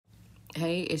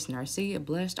Hey, it's Narcia,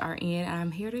 ABlessedRN.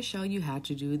 I'm here to show you how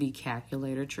to do the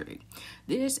calculator trick.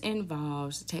 This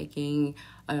involves taking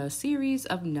a series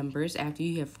of numbers after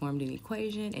you have formed an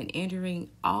equation and entering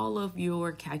all of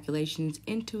your calculations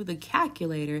into the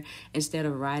calculator instead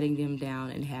of writing them down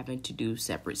and having to do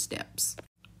separate steps.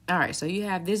 All right, so you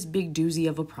have this big doozy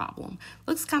of a problem.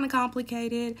 Looks kind of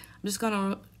complicated. I'm just going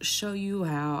to show you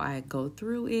how I go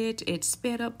through it. It's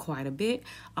sped up quite a bit,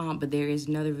 but there is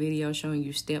another video showing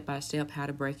you step by step how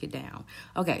to break it down.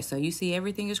 Okay, so you see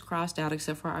everything is crossed out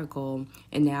except for our goal,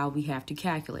 and now we have to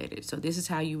calculate it. So this is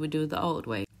how you would do it the old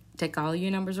way. Take all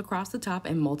your numbers across the top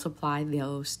and multiply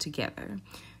those together.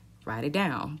 Write it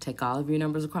down. Take all of your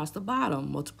numbers across the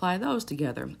bottom, multiply those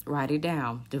together, write it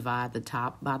down, divide the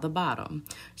top by the bottom.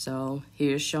 So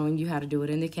here's showing you how to do it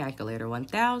in the calculator.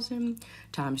 1,000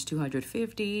 times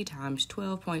 250 times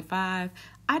 12.5.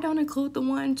 I don't include the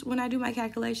ones when I do my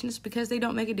calculations because they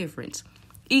don't make a difference.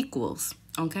 Equals,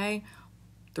 okay,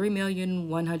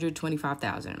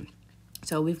 3,125,000.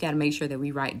 So we've got to make sure that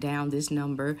we write down this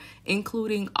number,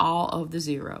 including all of the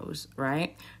zeros,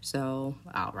 right? So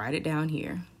I'll write it down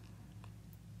here.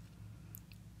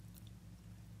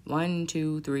 1,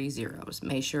 2, 3 zeros.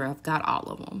 Make sure I've got all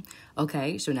of them.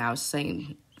 Okay, so now it's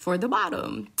same for the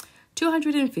bottom.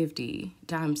 250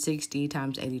 times 60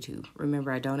 times 82. Remember,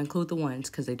 I don't include the ones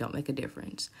because they don't make a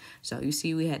difference. So you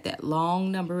see we had that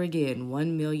long number again,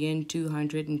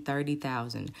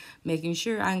 1,230,000. Making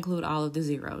sure I include all of the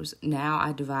zeros. Now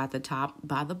I divide the top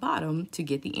by the bottom to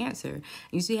get the answer.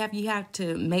 You see how you have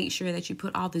to make sure that you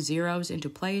put all the zeros into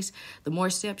place. The more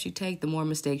steps you take, the more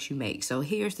mistakes you make. So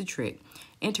here's the trick.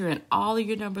 Enter in all of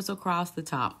your numbers across the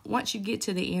top. Once you get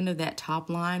to the end of that top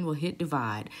line, we'll hit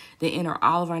divide. Then enter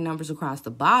all of our numbers across the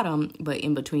bottom, but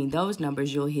in between those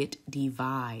numbers, you'll hit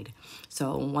divide.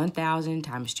 So 1,000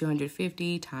 times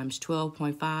 250 times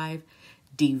 12.5,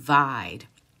 divide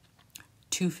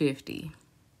 250.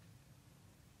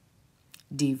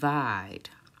 Divide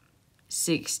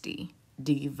 60.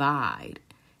 Divide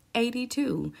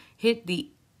 82. Hit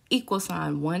the equal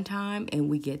sign one time and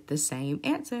we get the same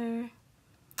answer.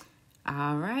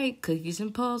 All right, cookies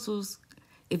and puzzles.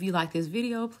 If you like this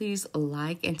video, please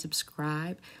like and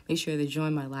subscribe. Make sure to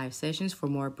join my live sessions for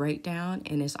more breakdown.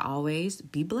 And as always,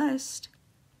 be blessed.